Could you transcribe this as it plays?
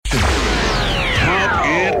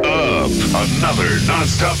it up. Another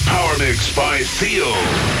non-stop power mix by Theo.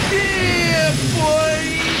 Yeah,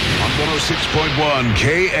 boy. On 106.1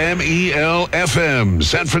 KMEL FM,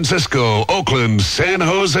 San Francisco, Oakland, San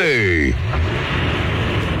Jose.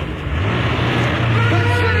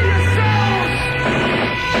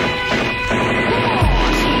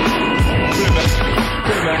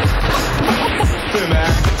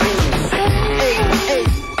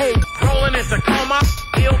 Rolling into coma,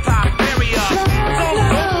 hilltop area. Some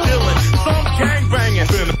dope dealing, some gang banging.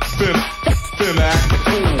 Fin act the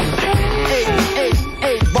fool.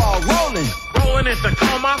 Ball rolling. Rolling into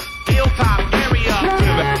coma, hilltop area.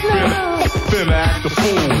 Fin act the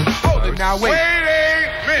fool. Hold it now, wait.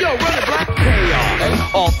 Yo, run it back.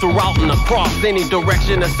 Chaos all throughout and across any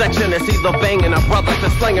direction, a section that's either banging a brother to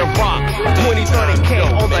slinging rock. 20-30K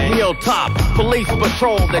on the hilltop. Police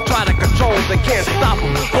patrol, they try to control, they can't stop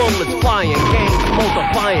them. Bullets flying, gangs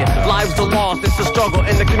multiplying. Lives are lost, it's a struggle,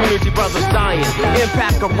 and the community brothers dying.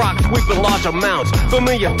 Impact of rock sweeping large amounts.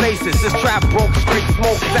 Familiar faces, this trap broke straight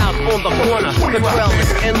smokes out on the corner. The trail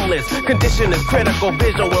is endless, condition is critical.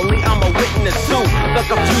 Visually, I'm a witness to the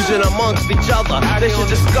confusion amongst each other. They should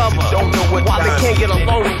discover why they can't get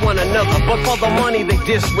along with one another. But for the money they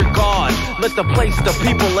disregard. Let the place, the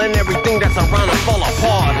people, and everything that's around them fall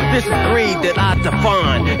apart. This is greed that I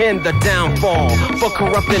define, and the downfall for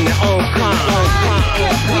corrupting their own kind.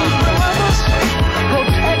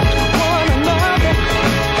 Protect one another.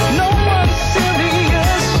 No one's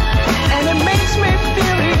serious, and it makes me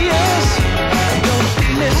furious. Don't be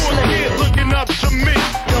misled. Looking up to me.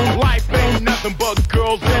 Life ain't nothing but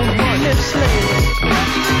girls and money.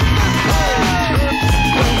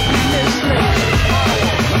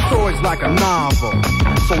 The story's like a novel.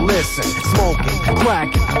 So listen, smoking,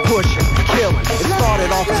 cracking, pushing, killing. It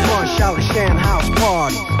started off as fun, shouting Shan House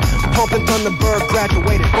parties. Pumping Thunderbird,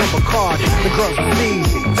 graduated from Bacardi. The girls were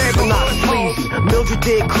easy, they were not sleazy. Mildred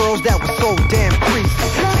did curls that were so damn creasy.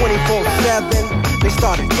 24/7, they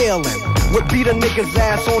started illin'. Would beat a nigga's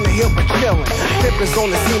ass on the hill for chillin'. Pippins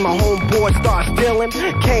on the scene, my homeboy starts dealing.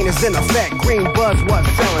 Kane is in effect, green buzz was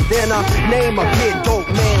selling. Then I name a kid, dope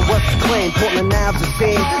man, what's the claim? Portland Ave's a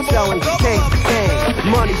scene, selling cane for cane.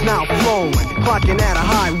 Money's now flowing, clocking at a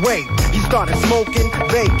high rate. He started smoking,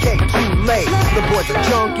 vacate too late. The boy's a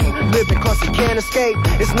junkie, living cause he can't escape.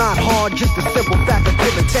 It's not hard, just a simple fact of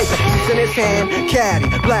give and take. A piece in his hand, caddy,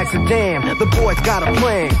 black sedan. The boy's got a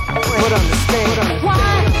plan, but understand.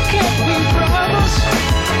 Why can't we brothers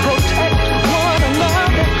protect one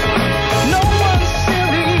another? No one's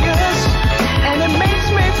serious, and it makes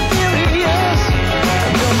me furious.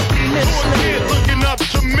 Don't be misled. Looking up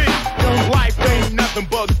to me. Life ain't nothing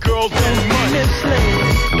but girls and money.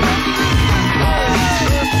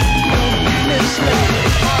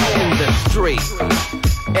 In the street,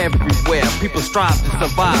 everywhere, people strive to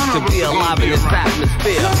survive, to be alive in this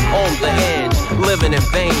atmosphere. On the edge, living in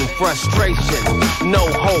vain, frustration, no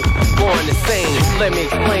hope, going insane. Let me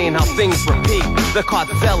explain how things repeat. The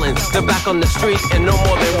cartelling, they're back on the street, and no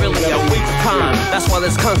more than really a week's time. That's why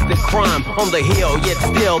there's constant crime on the hill, yet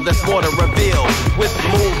still there's more to reveal. With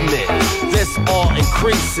movement, this all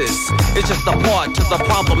increases. It's just a part to the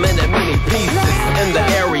problem in many pieces. In the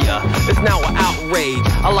area, it's now an outrage.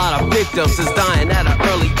 A lot of victims is dying at an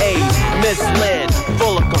early age. Misled,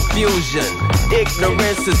 full of confusion.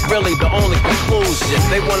 Ignorance is really the only conclusion.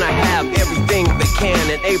 They want to have everything they can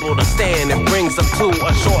and able to stand. It brings them to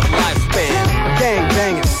a short lifespan. Gang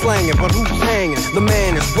banging, slanging, but who's hanging? The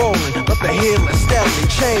man is rolling, but the hill is steadily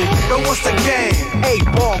changing. Yo, what's the game?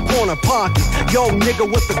 8-ball corner pocket. Yo, nigga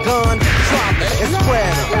with the gun, drop it and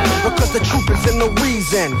spread it. Because the truth is in the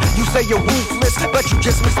reason. You say you're ruthless, but you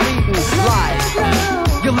just misleading. Life.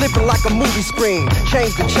 You're living like a movie screen.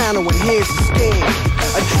 Change the channel and here's the scheme.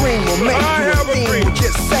 A dream will make you a theme. Will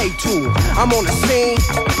just say to. I'm on the scene.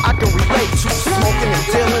 I can relate to smoking and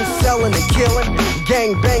dealing, selling and killing,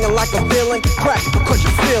 gang banging like a villain. Crack because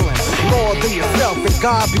you're feeling more than yourself, and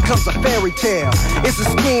God becomes a fairy tale. It's a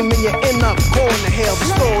scheme and you end up going to hell. The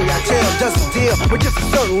story I tell doesn't deal with just a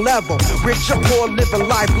certain level. Rich or poor, living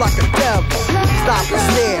life like a devil. Stop and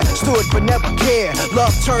stare, stood but never cared.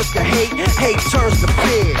 Love turns to hate, hate turns to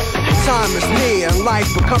fear. Time is near and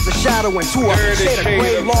life becomes a shadow into a state of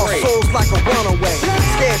gray. Lost souls like a runaway,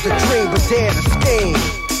 scared to dream but dare to scheme.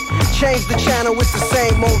 Change the channel, it's the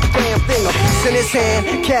same old damn thing. A piece in his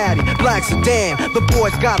hand, caddy, black sedan. The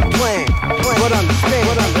boy's got a plan, but understand.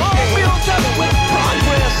 All built up with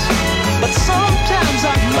progress, but sometimes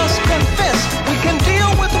I must confess we can deal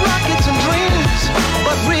with rockets and dreams,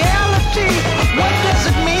 but reality, what does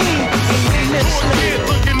it mean? Kid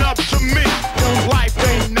looking up to me. Life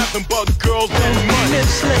ain't nothing but girls and money.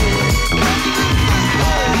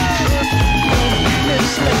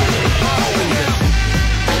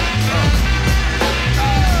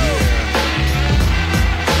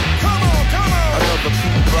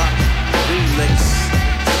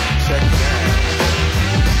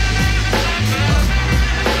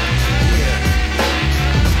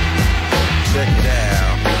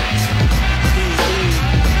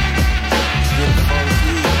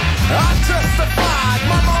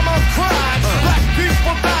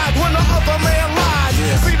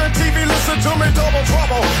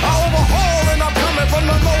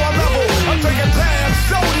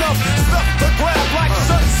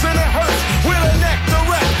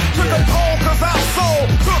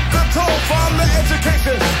 I'm the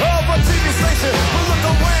education of a TV station. But look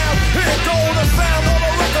around, here go the sound of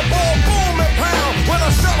a record ball, boom and pound. When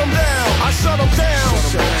I shut them down, I shut them down.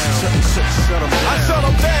 I shut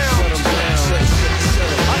them down.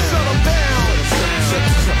 I shut them down.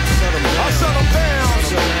 I shut them down.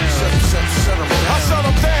 I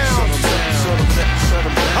shut them down.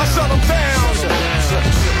 I shut them down.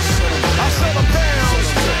 I shut them down.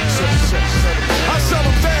 I shut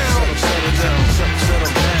them down.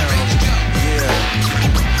 Yeah.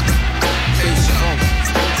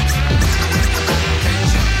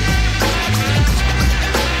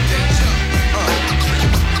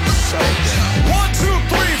 One, two,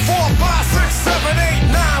 three, four, five, six, seven, eight,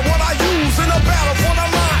 nine. What I use in a battle for the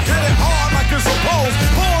line. Hit it hard like you're supposed.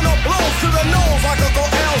 Pulling up blows to the nose like Uncle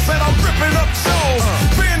L said. I'm ripping up shows.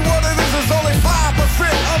 Being what it is only 5%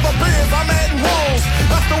 of the beers I'm adding rolls.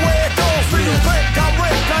 That's the way it goes. So you think I'm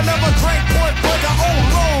rich? I never drank point blank. I own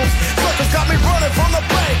loans. Suckers got me running from the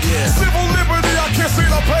bank. Civil liberty, I can't see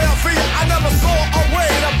the pay a fee. I never saw a way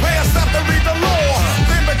to pay a step to read the law.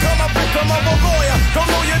 Then become a victim of a lawyer. Don't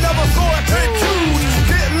know you never saw it. Take cues.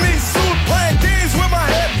 Getting me sued, playing games with my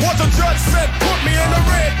head. What the judge said, put me in the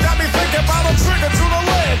red. Got me thinking about a trigger to the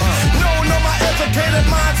leg. No, my educated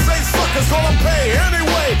mind say suckers gonna pay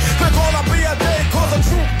anyway. There's gonna be a day cause the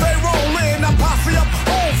truth they roll in. I posse up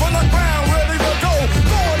home from the ground, ready to go.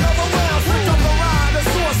 Go another round, pick up the ride. The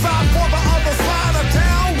suicide for the other side of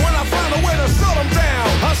town. When I find a way to shut them down,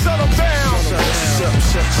 I shut them down.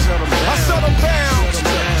 I shut them down. I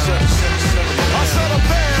shut them down. I shut them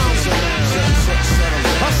down.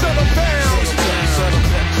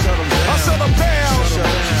 I shut them down.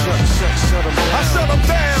 I shut them down. I shut them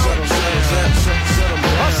down.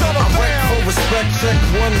 For respect, check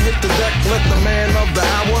one, hit the deck, let the man of the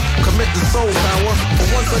hour commit the soul power. But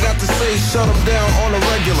once I got to say, shut them down on a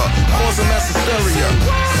regular, causing mass hysteria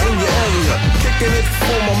in your area. Kicking it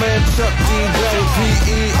for my man Chuck D,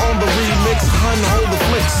 P.E. on the remix. Hun, hold the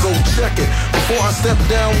flick, so check it. Before I step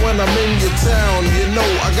down when I'm in your town, you know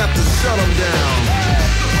I got to shut them down.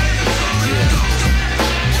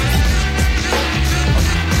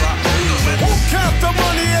 Who count the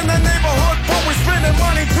money in the neighborhood, but we spending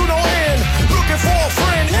money to no end. Looking for a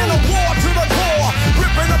friend in a war to the core.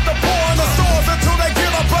 Ripping up the poor in the stores until they get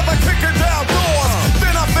a brother kicking down doors.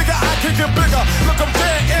 Then I figure I can get bigger. Look them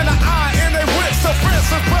dead in the eye and they wits. The fence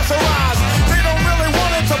is pressurized. They don't really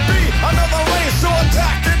want it to be another racial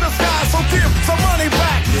attack in the sky. So give some money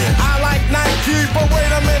back. I like Nike, but wait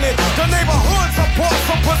a minute. The neighborhood support,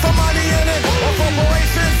 so put some money in it. A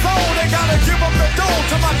corporation zone, they gotta give up the dough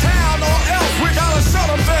to my town or else we gotta shut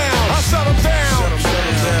them down. I shut them down. I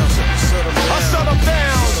shut them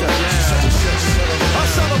down. I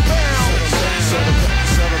shut them down.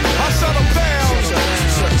 I shut them down.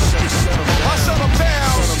 I shut them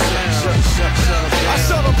down. I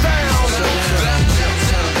shut them down.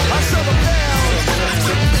 I shut them down.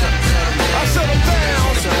 I shut them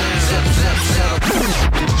down.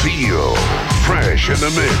 Theo, fresh in the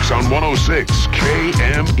mix on 106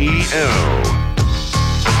 KMEL.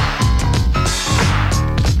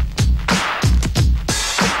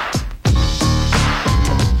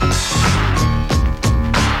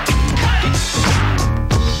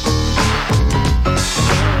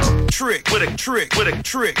 With a trick, with a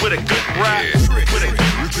trick, with a good rap, trick, with a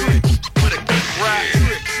good trick, with a good rap,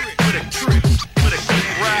 trick, with a trick, with a good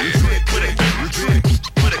rap, trick, with a good trick,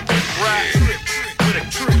 with a good rap, trick, with a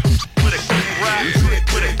trick, with a good rap, trick,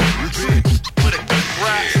 with a good trick, with a good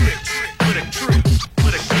rap, trick, with a trick,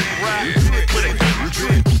 with a good rap, trick, with a good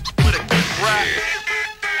trick, with a good rap.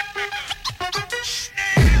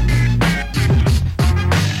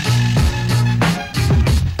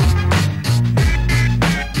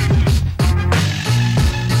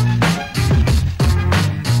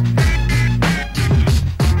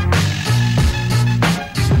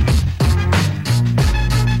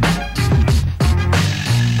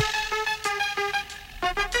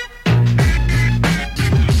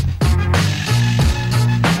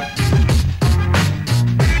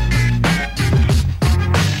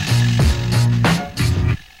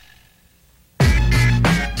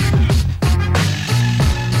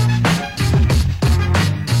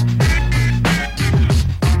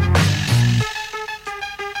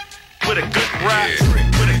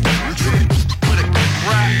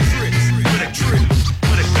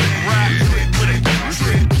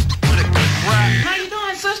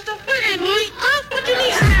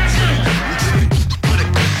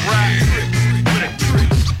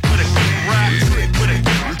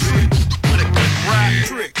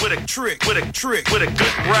 trick, with a trick, with a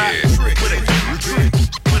good rap, trick, with a good trick,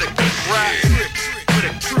 with a good rap, trick, with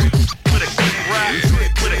a trick, with a good rap,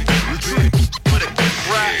 trick, with a good trick.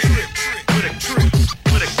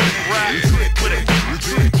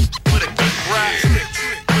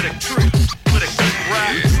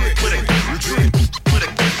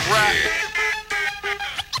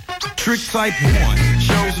 type 1,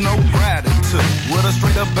 shows no gratitude, with a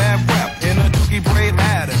straight up bad rap and a dookie braid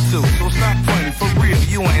attitude. So stop funny, for real,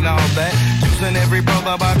 you ain't all that. Using every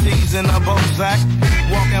brother by teasing a Bozak,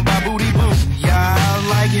 walking by booty boo, yeah,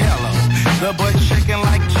 like hello, the butt shaking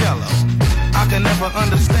like jello. I can never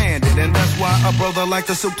understand it, and that's why a brother like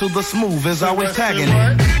the soup to the smooth is always tagging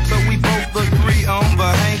it. So we both agree on the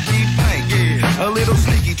hanky-panky. A little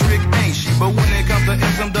sneaky trick, ain't she? But when it comes to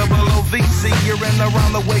SMOOVC, you're an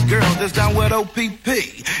around the way girl that's down with OPP.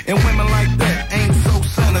 And women like that ain't so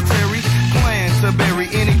sanitary. Plan to bury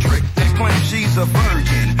any trick that claims she's a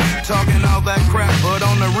virgin. Talking all that crap, but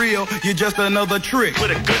on the real, you're just another trick.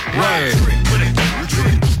 With a good ride. With a good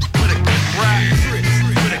trick. With a good ride.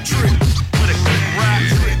 With a trick.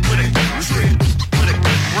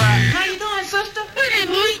 How you doing, sister? Hey,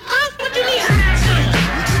 boy. What you need?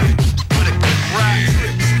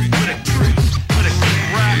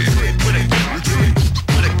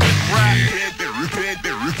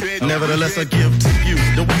 Nevertheless, I give to you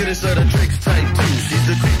the wickedest of the tricks type 2. She's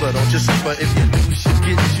a creeper, don't you sleep her. If you do, she'll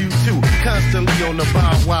get you too. Constantly on the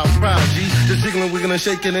bow wow proud G. Just jiggling, wiggling,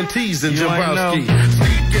 shaking, and teasing Jabrowski.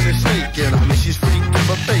 Sneaking and snaking. I mean, she's freaking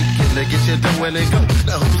but faking. They get your dough and they go.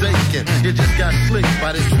 Now who's aching? You just got slicked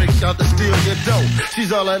by this trick out to steal your dough.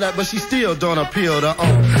 She's all of that, but she still don't appeal to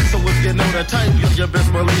own. So if you know the type, you're your best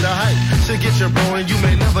believe the hype. She'll get you bro and you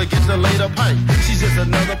may never get to lay the pipe. She's just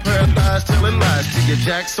another pair of thighs telling lies to your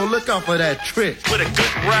jack. So look out for that trick. With a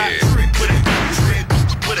good ride. With a good trick.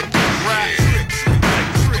 With a good ride.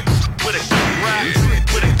 With a good ride.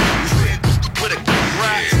 With a good trick. With a good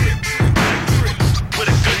ride. With a good ride. With a good trick. With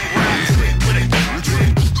a good ride. With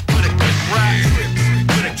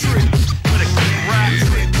a trick. With a good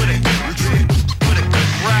ride. With a good trick. With a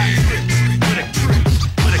good ride. With a trick.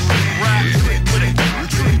 With a good ride. With a good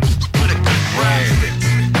trick. With a good ride.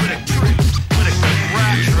 With a trick. With a good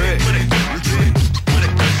ride. With a good trick.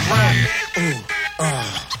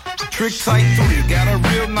 Trick type 3, got a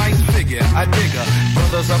real nice figure, I dig her.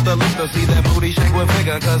 Brothers up the loop to see that booty shake with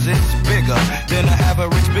vigor, cause it's bigger than an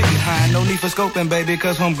average behind. No need for scoping, baby,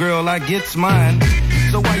 cause homegirl, I gets mine.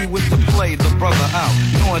 So why you wish to play the brother out,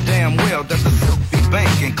 knowing damn well that the silk be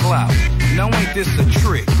banking clout? No, ain't this a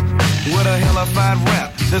trick? With a hellified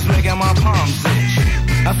rap that's making my palms itch.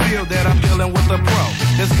 I feel that I'm dealing with a pro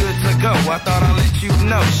that's good to go. I thought I'd let you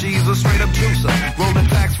know she's a straight up juicer, rolling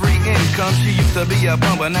tax-free income. She used to be a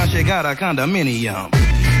bum, but now she got a condominium.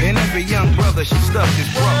 And every young brother she stuck is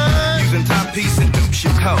broke, using top piece and Duke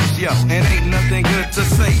shoe coats, yo. And ain't nothing good to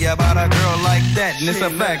say about a girl like that. And it's a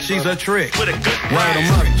fact, she's a trick. With a good Word 'em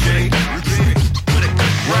up, G. With a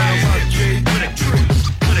good Word 'em up, G. With a trick.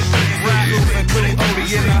 With a good ride. And put it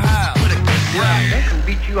Odie in the house. With a good ride. They can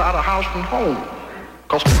beat you out of house from home.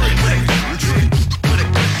 Cause With a trick. With a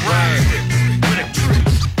good ride. With a trick.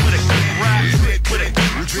 With a good ride. With a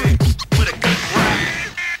good trick. With a good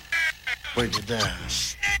ride. Break it down.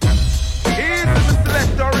 Here's the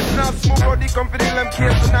select original smooth body company MK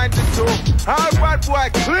 92. All bad boy,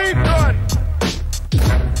 clean gun.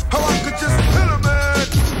 How I could just kill a man.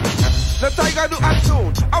 The tiger do a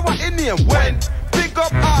tune. I want in name when. Pick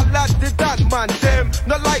up all that the dance man them.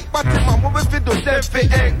 Not like Batman, what we do them for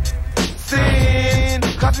eng. Sin,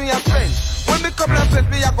 cause me a friend. When me come and face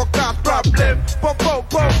me, I go cause problem. Po, po,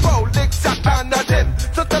 po, po, lick shot under them.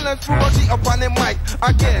 So tell them through body up on the mic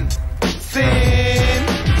again. Sin,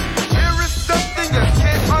 here is something you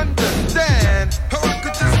can't understand. How I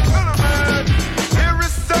could just kill a man. Here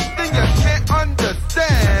is something you can't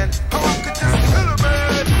understand. How I could just kill a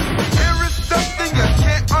man. Here is something you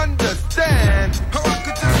can't understand. How I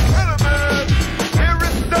could just kill a man. Here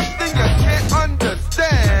is something you can't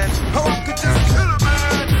understand. How I could just kill a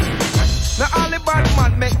man. Now all the bad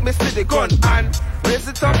man make me see the gun and raise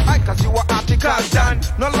it up high cause you are article done.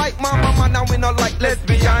 Not like mama man and we not like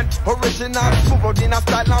lesbian. Original smooth in a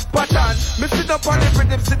style and pattern. Me sit up on the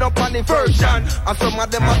rhythm, sit up on the version. And some of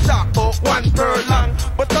them are talk about one per long.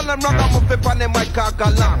 But all them wrong I'm up on the mic and go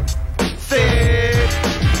long. Say,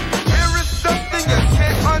 here is something you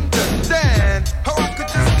can't understand. How I could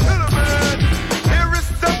just kill a man. Here is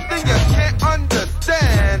something you can't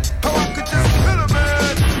understand. How I could just kill a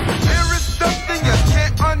man. Here is something you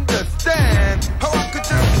can't understand. How I could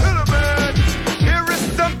just kill a man. Here is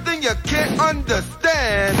something you can't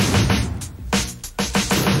understand.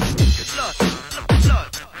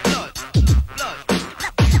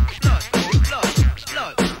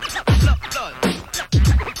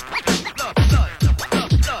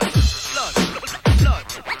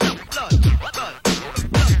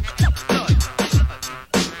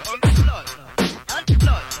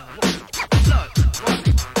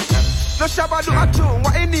 No shabba do a tune,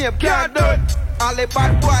 what in name can't done. All the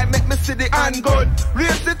bad boy make me see the hand good.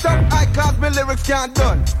 Raise it up high cause me lyrics can't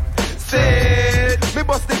done. Say, me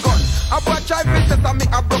bust the gun. I watch I visit and me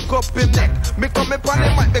I broke up him neck. Me come up on the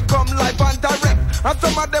mic, they come live and direct. And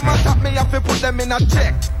some of them attack me, I feel put them in a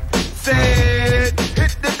check. Say,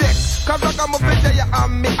 hit the deck. Cause I come up in there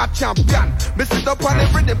and me a champion. Me sit up on the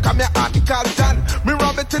rhythm, come here article done. Me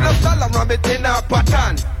ram it in a style and ram it in a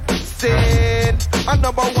pattern. Say, and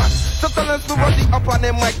number one. So tell us to run the up on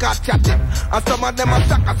them mic I chat it. And some of them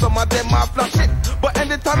attack and some of them are flash it. But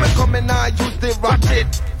anytime I come in I use the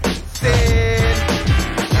ratchet.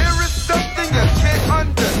 There is something you can't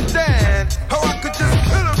understand. How I could just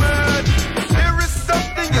kill a man. There is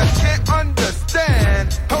something you can't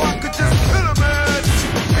understand. How I could just kill a man.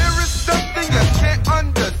 There is something you can't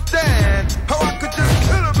understand. How I could just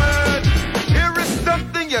kill a man. There is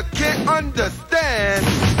something you can't understand.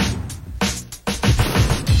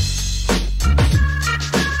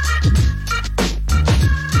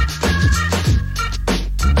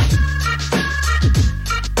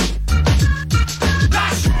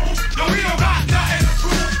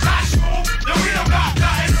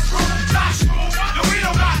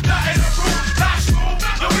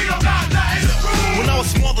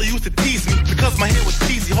 My hair was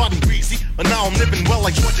cheesy, hard and greasy, but now I'm living well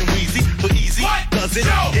like George and Weezy. So easy, does it?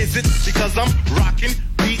 Yo. Is it because I'm rocking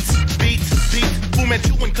beats? Who meant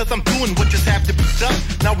you and cause I'm doing what just have to be done?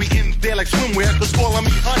 Now we in there like swimwear, cause calling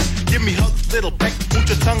me hunt. Give me hugs, little peck, put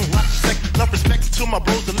your tongue, lots of sex. Love respect to my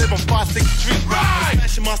bros that live on 5-6th Street. Right.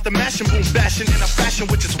 Smashing monster, mashing, boom, bashing in a fashion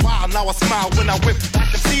which is wild. Now I smile when I whip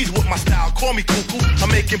back and seeds with my style. Call me cuckoo, I'm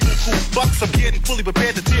making buku bucks. I'm getting fully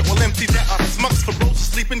prepared to deal with empty that smucks for bros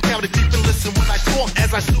sleeping, cavity deep and listen when I talk.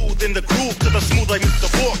 As I soothe in the groove, cause I'm smooth like Mr.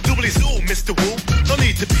 Fork. Doobly zoo, Mr. Woo. No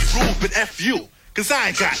need to be rude, but F you. Cause I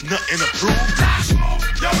ain't got nothing to prove. Flash move,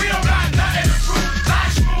 yo, we don't got nothing to prove.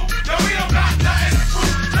 Flash move, yo, we don't got nothing to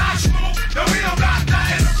prove. Flash move, yo, we don't got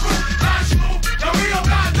nothing to prove. Flash move, yo, we don't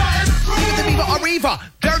got nothing to prove. Even the Viva Arriva,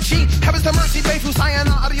 dirt cheap, heavens to mercy, faithful,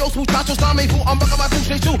 sayana, adios, muchachos, dame fu, I'm bucking my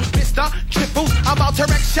touche too, Mr. Chipus, I'm about to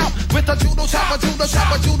wreck shop, with a judo chop,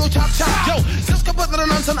 chop. Yo, Siska put the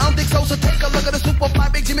nonsense, I don't think so take a look at the super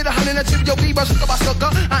fly, big Jimmy, the honey, and the chip, yo, Viva,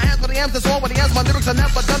 sugar, I am what I am, that's all what I am, my lyrics are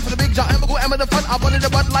never done for the big John, Emma, the fun, I wanted the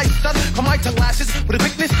Bud Light stud, come my tongue lashes, with a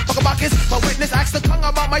bigness, fuck a bucket, my witness, ask the tongue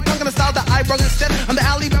about my tongue and the style that I brought instead, I'm the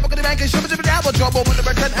alley, Bama, the bank, and shove it to the apple, trouble, with the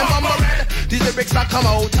pretend, and bumble red, these lyrics not come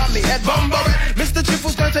out, tell me, head bumble red, Mr.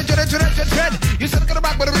 Chipus, gonna say, dread, you said I'm gonna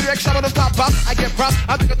rock with a redirect shot on the top box, I get props,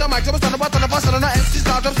 I pick up the mic, so it's on the button, on the bus, on the MC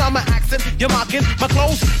star, drums down my accent, you're mocking, my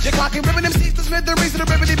clothes, you're clocking, ripping them seats, the Smith, the reason, the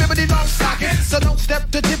ribbity, long socket, so don't step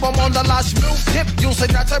to tip, I'm on the lash move, tip, you'll say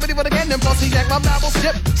that's everybody, but again, then bossy jack, my babble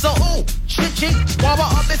skip, so ooh, shit, wobble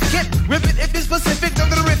up this kit, rip it if it's specific, don't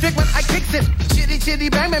terrific when I kicks it, chitty,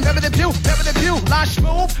 bang, man, pepper the pew, lash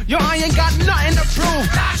move, yo, I ain't got nothing to prove,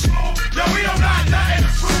 lash move, yo, we don't got nothing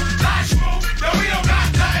to prove, lash move, yo, we don't got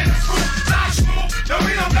nothing to prove, lash move, yo,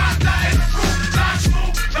 we don't got nothing to prove, lash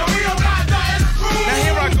move, yo, we don't got nothing to prove. Now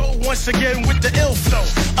here I go once again with the ill flow.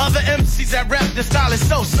 Other MCs that rap, the style is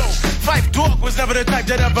so-so. Fife Dog was never the type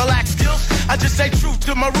that ever lacked skills. I just stay true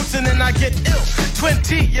to my roots and then I get ill.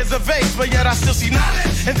 20 years of age, but yet I still see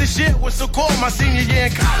knowledge. And this year was so called my senior year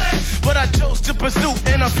in college. But I chose to pursue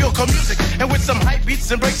and I feel cool music. And with some hype beats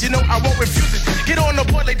and breaks, you know I won't refuse it. Get on the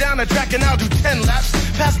board, lay down the track and I'll do 10 laps.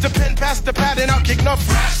 Pass the pen, pass the pad and I'll kick no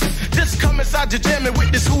raps. Just come inside your jam and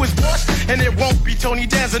witness who is boss. And it won't be Tony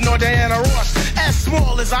Danza nor Diana Ross. As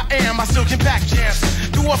small as I am, I still can pack jams.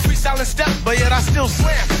 Do a freestyling step, but yet I still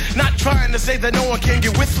slam. Not trying to say that no one can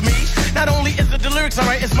get with me. Not only is the lyrics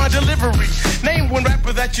alright, it's my delivery. Name one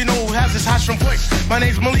rapper that you know who has this hot from voice. My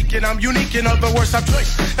name's Malik and I'm unique, in other words, I'm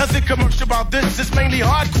choice. Nothing commercial about this, it's mainly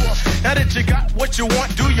hardcore. Now that you got what you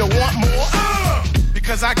want, do you want more?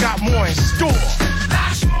 Because I got more in store.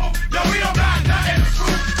 Lash move, yo, we don't got nothing to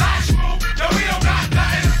prove. Lash move, yo, we don't got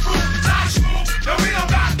nothing to prove. Lash move, yo, we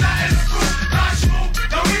don't got nothing to prove. Lash move,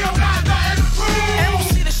 yo, we don't got nothing to prove.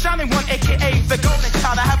 MOC the shining one, aka the golden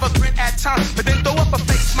child. I have a grin at times, but then throw up a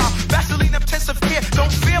fake smile. Vaseline intensive care,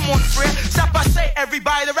 don't fear mon frere. Stop, I say,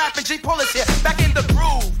 everybody, the rapping G pull is here. Back in the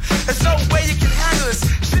groove, there's no way you can handle this.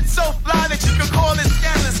 Shit so fly that you can call it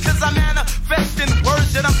scandalous. Cause I manifest in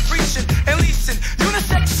words that I'm preaching and leasing.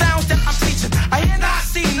 Unisex sounds that I'm teaching. I hear not,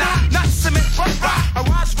 see not cement, but rock. I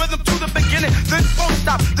rise rhythm to the beginning, then won't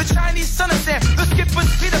stop. The Chinese son of Sam, the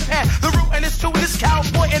skipper's Peter Pan. The root and it's to this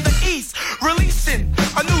cowboy in the east. Releasing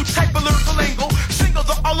a new type of lyrical angle. Singles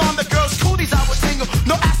are all on the girls' cooties, I would tingle.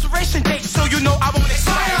 No aspiration date, so you know I won't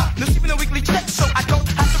expire. No sleeping a weekly check, so I don't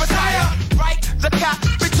have to retire.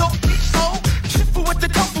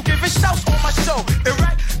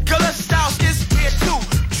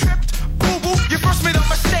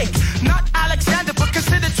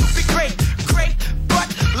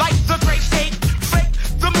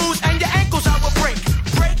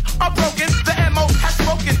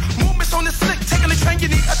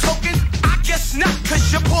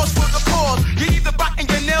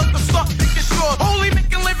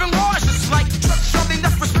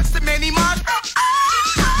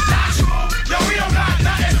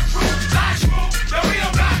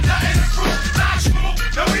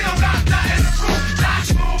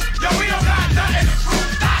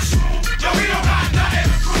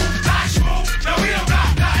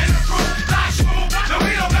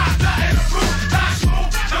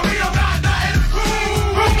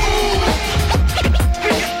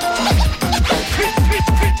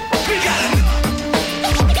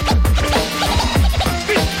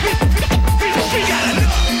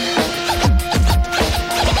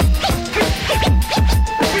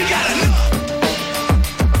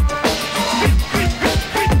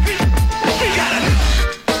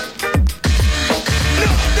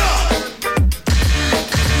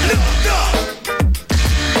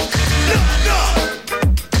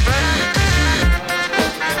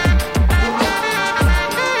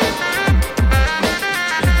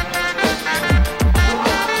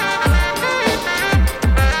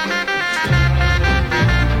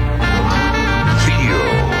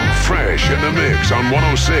 on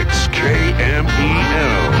 106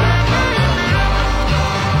 KMEL.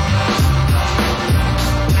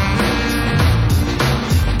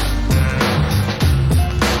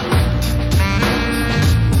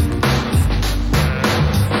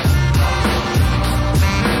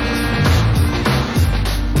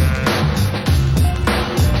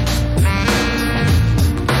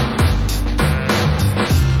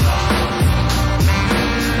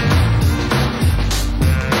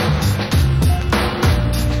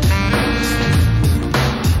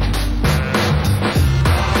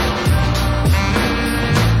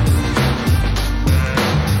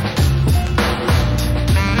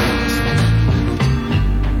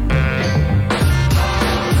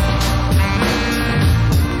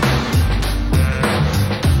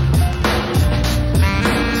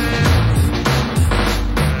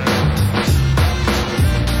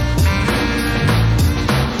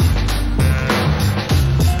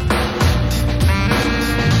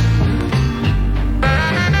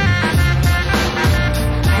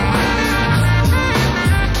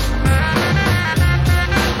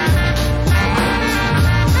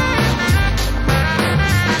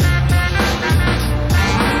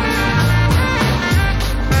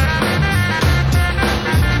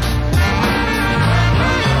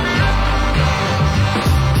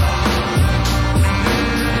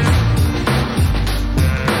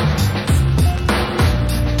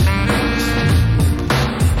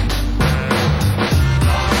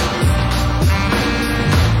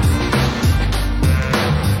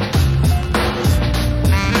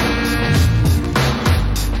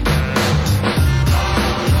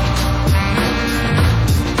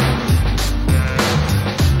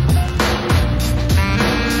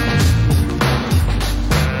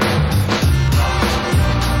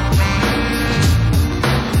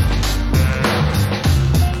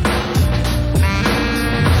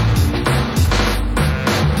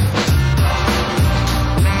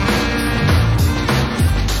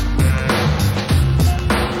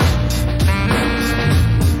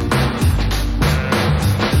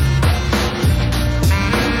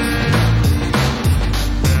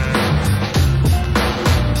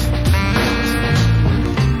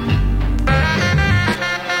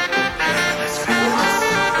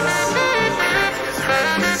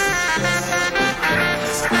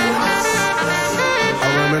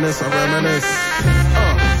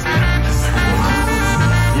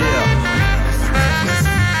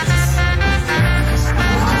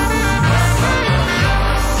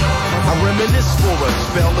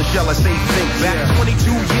 Shall I say think back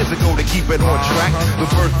 22 years ago to keep it on track. The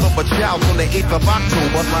birth of a child on the 8th of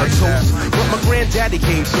October. A toast, but my granddaddy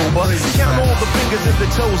came sober. Count all the fingers and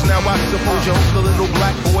the toes. Now I suppose you hope the little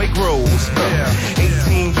black boy grows.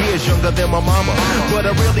 18 years younger than my mama, but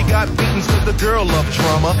I really got beaten so the girl loved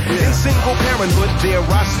trauma. In single parenthood, there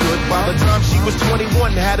I stood. By the time she was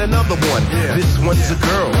 21, had another one. This one's a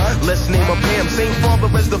girl. Let's name her Pam. Same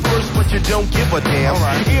father as the first, but you don't give a damn.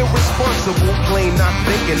 Irresponsible, plain not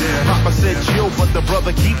thinking. Papa said chill, but the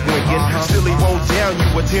brother keep winking. Still he won't down you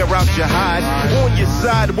or tear out your hide. On your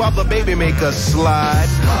side while the baby make a slide.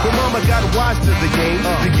 But mama got wise to the game.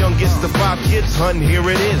 The youngest of 5 kids, hun, here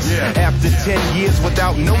it is. After 10 years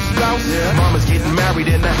without no spouse, mama's getting married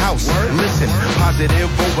in the house. Listen, positive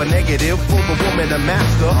over negative for the woman a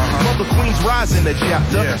master. Mother Queen's rise in the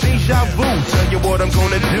chapter. Deja vu, tell you what I'm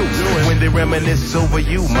gonna do when they reminisce over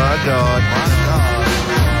you, my God.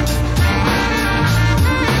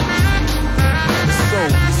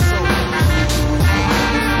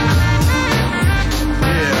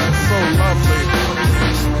 So lovely.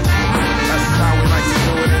 That's how we like to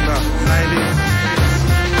do it in the 90s.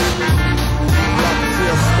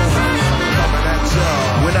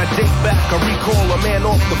 When I date back, I recall a man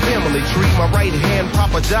off the family tree. My right hand,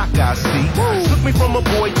 Papa Doc, I see. Took me from a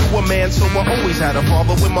boy to a man, so I always had a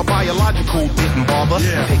father. When my biological didn't bother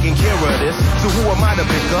taking care of this. So who am I to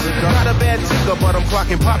pick up? Not a bad ticker, but I'm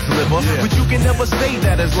clocking Pop's liver. But you can never say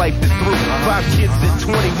that as life is through. 5 kids at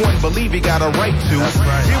 21, believe he got a right to.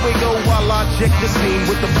 Here we go while I check the scene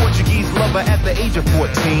with the Portuguese lover at the age of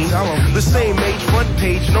 14. The same age, front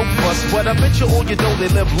page, no fuss. But I bet you all you know they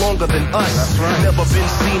live longer than us. Never been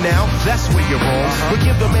seen now, that's where you're wrong. But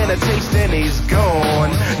give the man a taste and he's gone.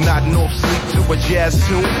 Nodding off sleep to a jazz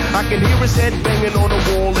tune. I can hear his head banging on the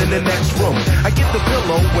wall in the next room. I get the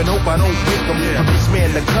pillow and hope I don't wake him. For this man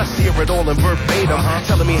to cuss, hear it all in verbatim.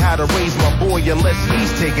 Telling me how to raise my boy unless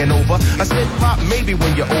he's taking over. I said, Pop, maybe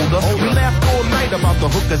when you're older. We laughed all night about the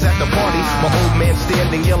hookers at the party. My old man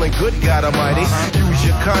standing yelling, good God Almighty. Use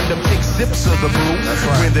your condom, take sips of the brew.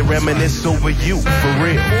 When they reminisce over you, for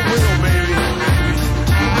real. For real, baby.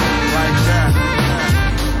 Like that.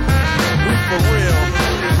 We for real.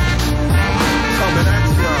 Coming at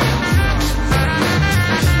ya.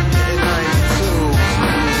 In 92.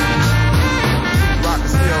 Rock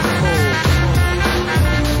still cool.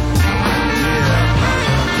 Yeah.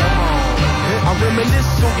 Come on. I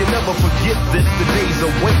reminisce so you never forget this. The days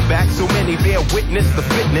are way back, so many bear witness the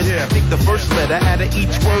fitness. Yeah. Take the first letter out of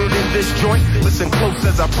each word in this joint. Listen close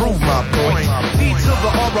as I prove my point. D to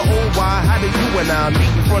the R-O-Y, how do you and I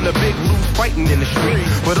meet in front of Big Lou fighting in the street?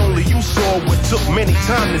 But only you saw what took many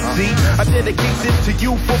time to see. I dedicate this to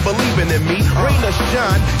you for believing in me. Rain or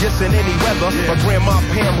shine, just in any weather. My grandma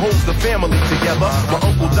Pam holds the family together. My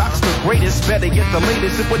Uncle Doc's the greatest, better get the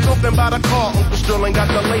latest. If we're talking about a car, Uncle Sterling got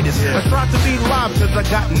the latest. I try to be live cause I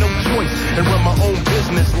got no choice and run my own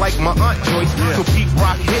business like my Aunt Joyce. So Pete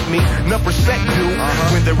Rock hit me, enough respect due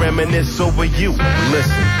when they reminisce over you.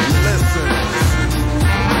 Listen, listen,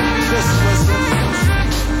 just listen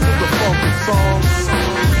to the funky songs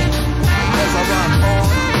as I rock on,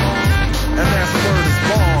 and that's word is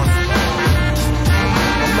born.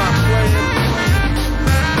 I'm not playing,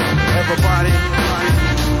 everybody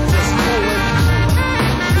just coolin'.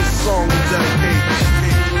 This song is dedicated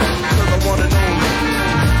to the one and only.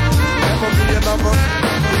 Never be another,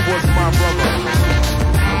 he was my brother.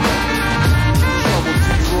 Trouble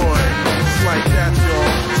T-Roy, it's like that,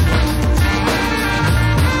 y'all.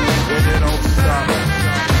 And they don't stop.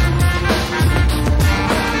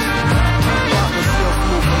 Rock is still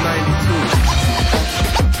cool for 92.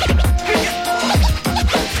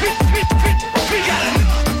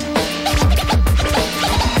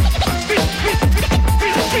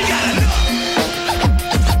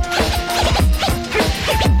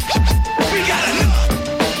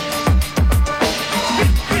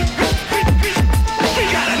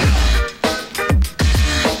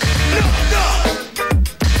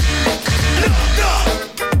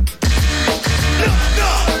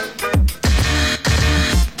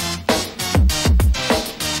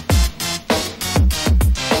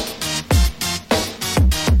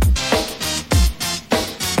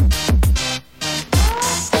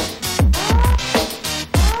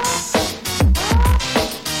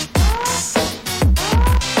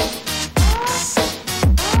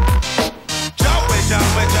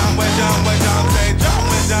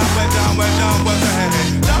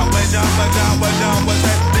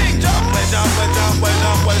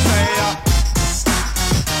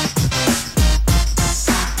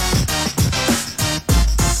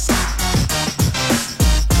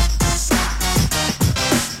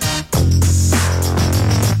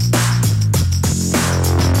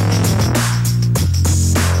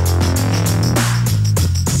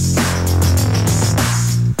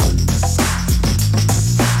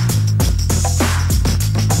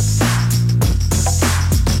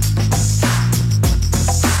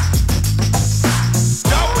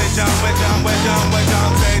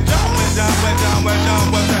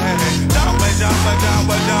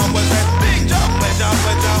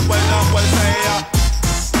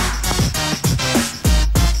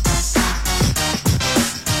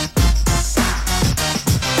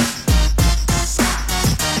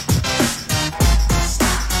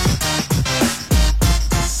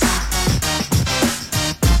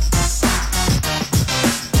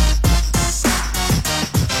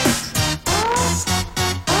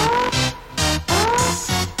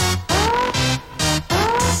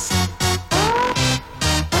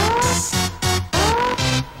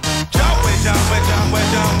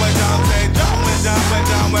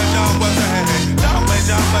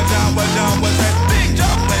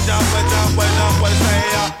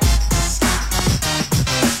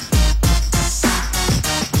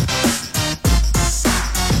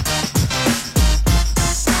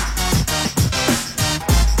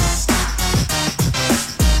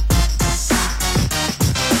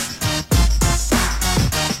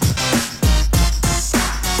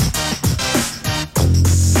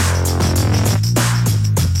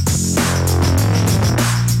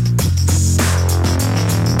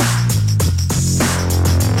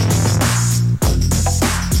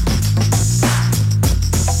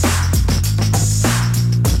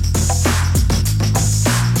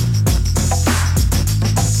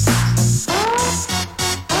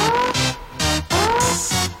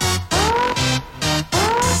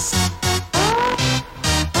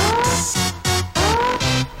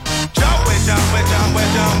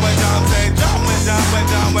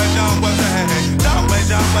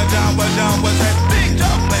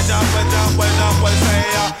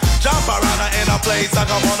 place. I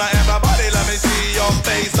come on, everybody, let me see your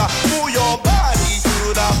face. Move your body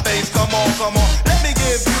to the face. Come on, let me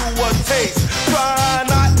give you a taste. Try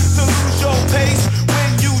not to lose your pace when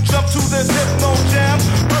you jump to this hypno jam.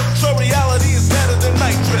 Virtual reality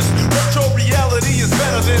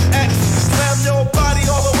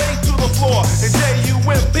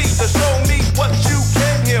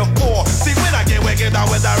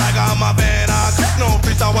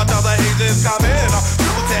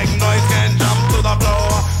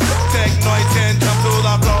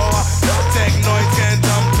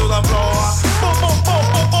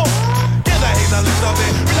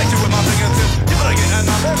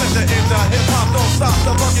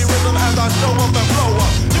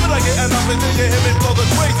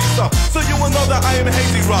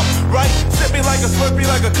tough, right? Sit me like a slurpee,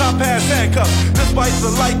 like a cop has handcuffs. Despite the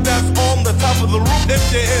light that's on the top of the roof, if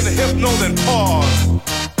you're in hypno, then pause.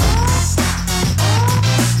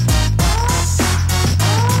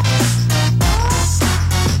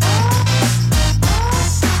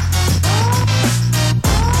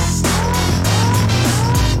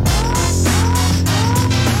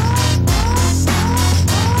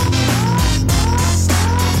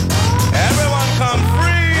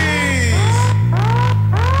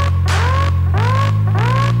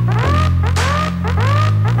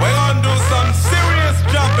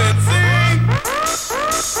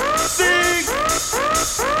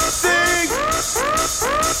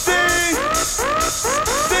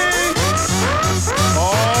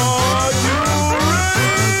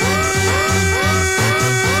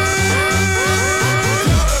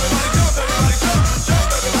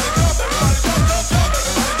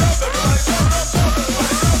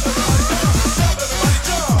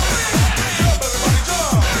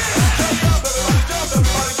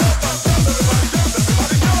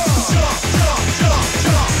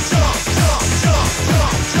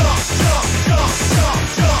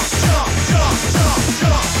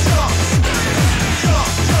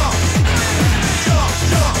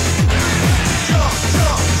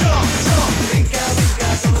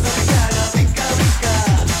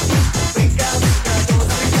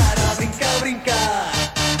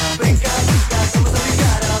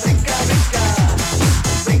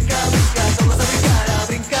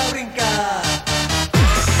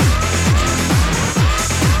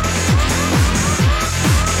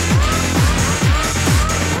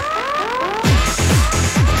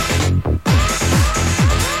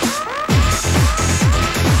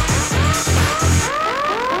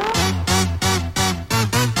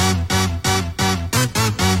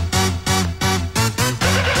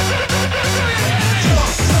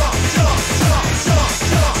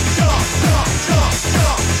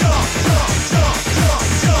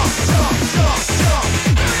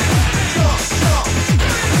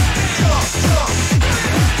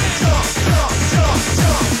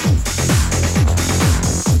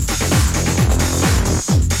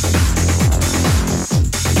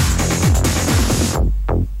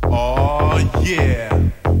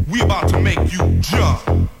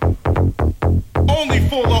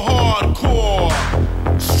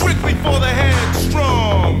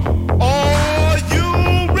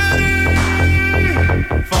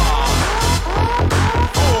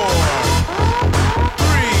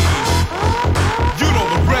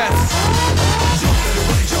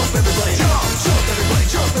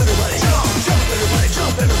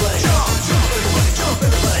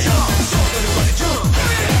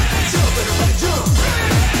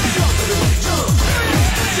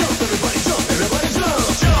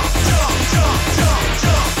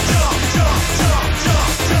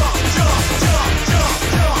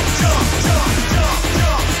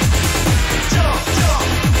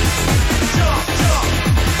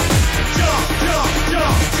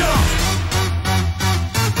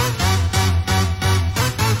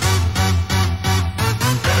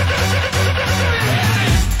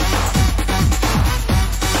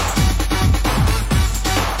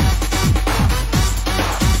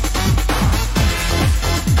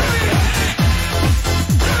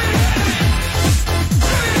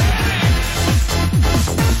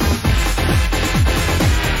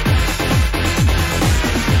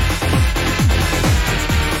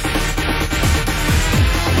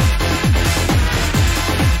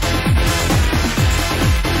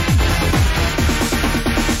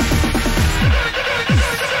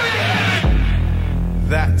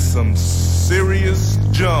 Some serious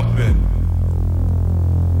jumping.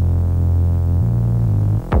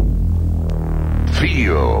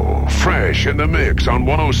 Theo, fresh in the mix on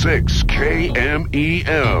 106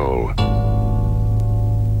 KMEL.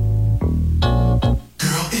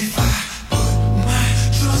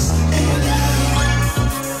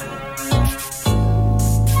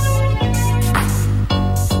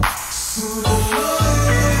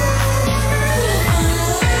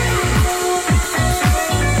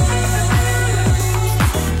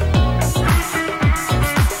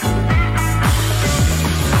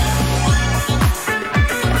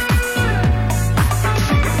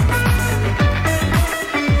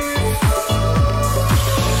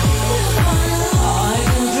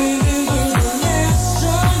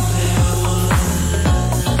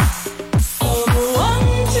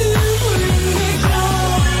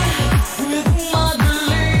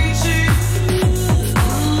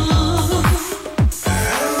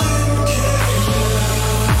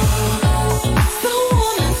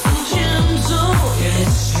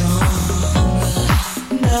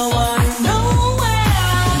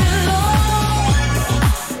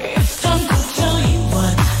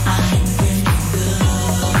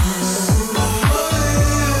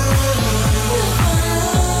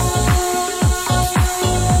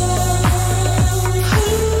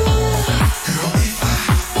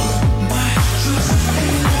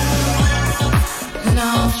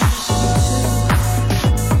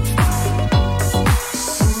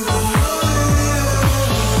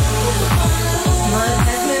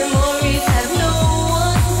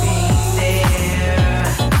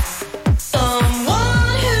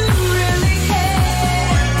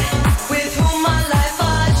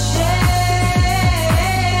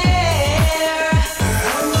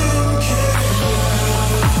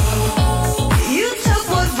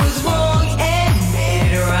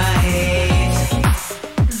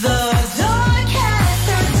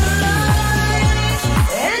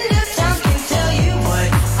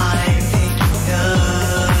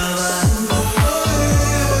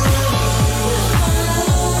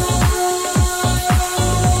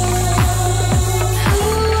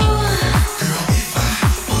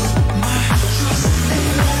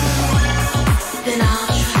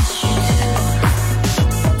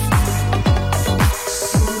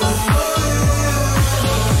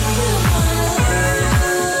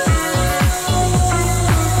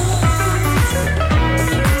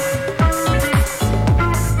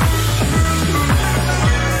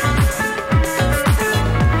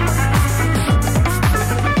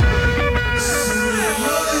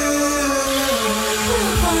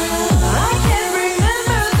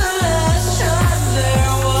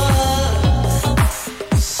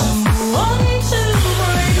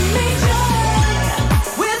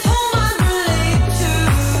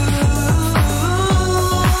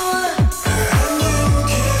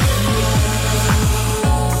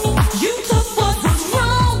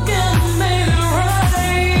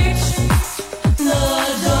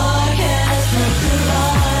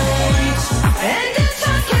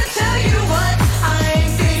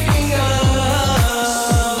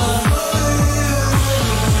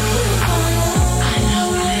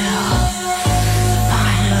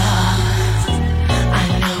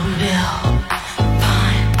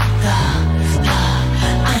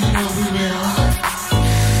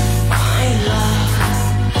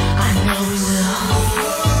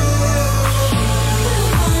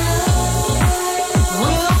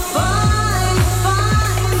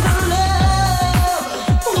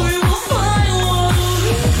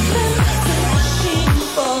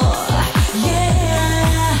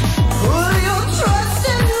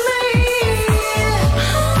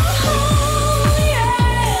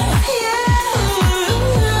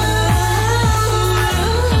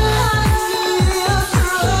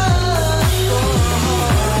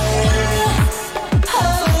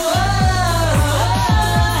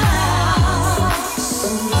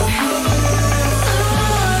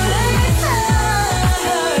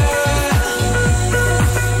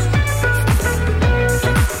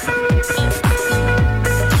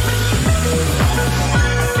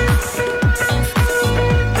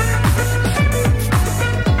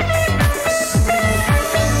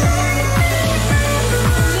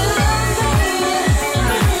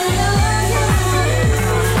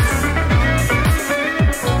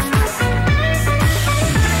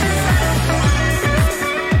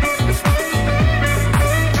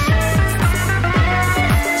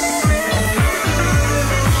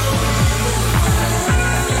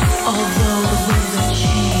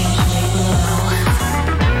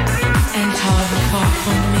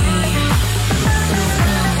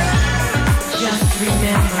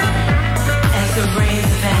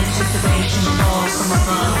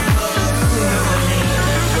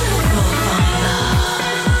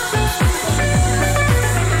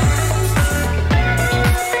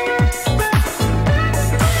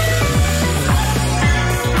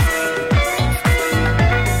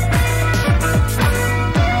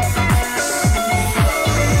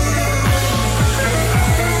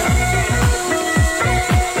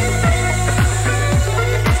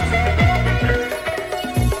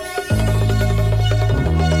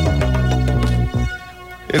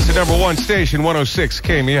 It's the number one station, 106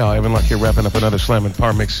 KMEL. Evan Luck here, wrapping up another Slam and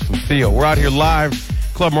Power Mix from Theo. We're out here live,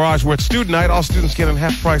 Club Mirage. We're at student night. All students get on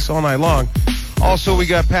half price all night long. Also, we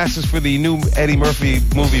got passes for the new Eddie Murphy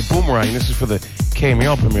movie Boomerang. This is for the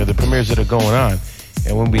KMEL premiere, the premieres that are going on.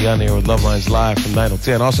 And we'll be on there with Love Lines Live from 9 till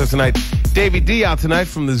 10. Also tonight, Davey D out tonight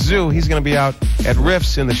from the Zoo. He's going to be out at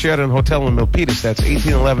Riffs in the Sheraton Hotel in Milpitas. That's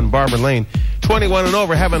 1811 Barber Lane. 21 and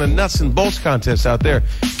over, having a nuts and bolts contest out there.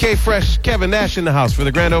 K-Fresh, Kevin Nash in the house for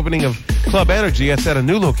the grand opening of Club Energy. That's at a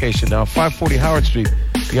new location now, 540 Howard Street,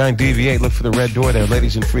 behind DV8. Look for the red door there.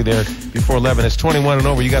 Ladies and free there before 11. It's 21 and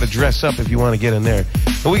over. You got to dress up if you want to get in there.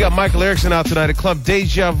 And we got Michael Erickson out tonight at Club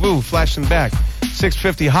Deja Vu, flashing back.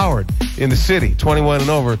 650 Howard in the city, 21 and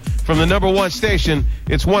over. From the number one station,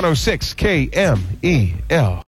 it's 106 KMEL.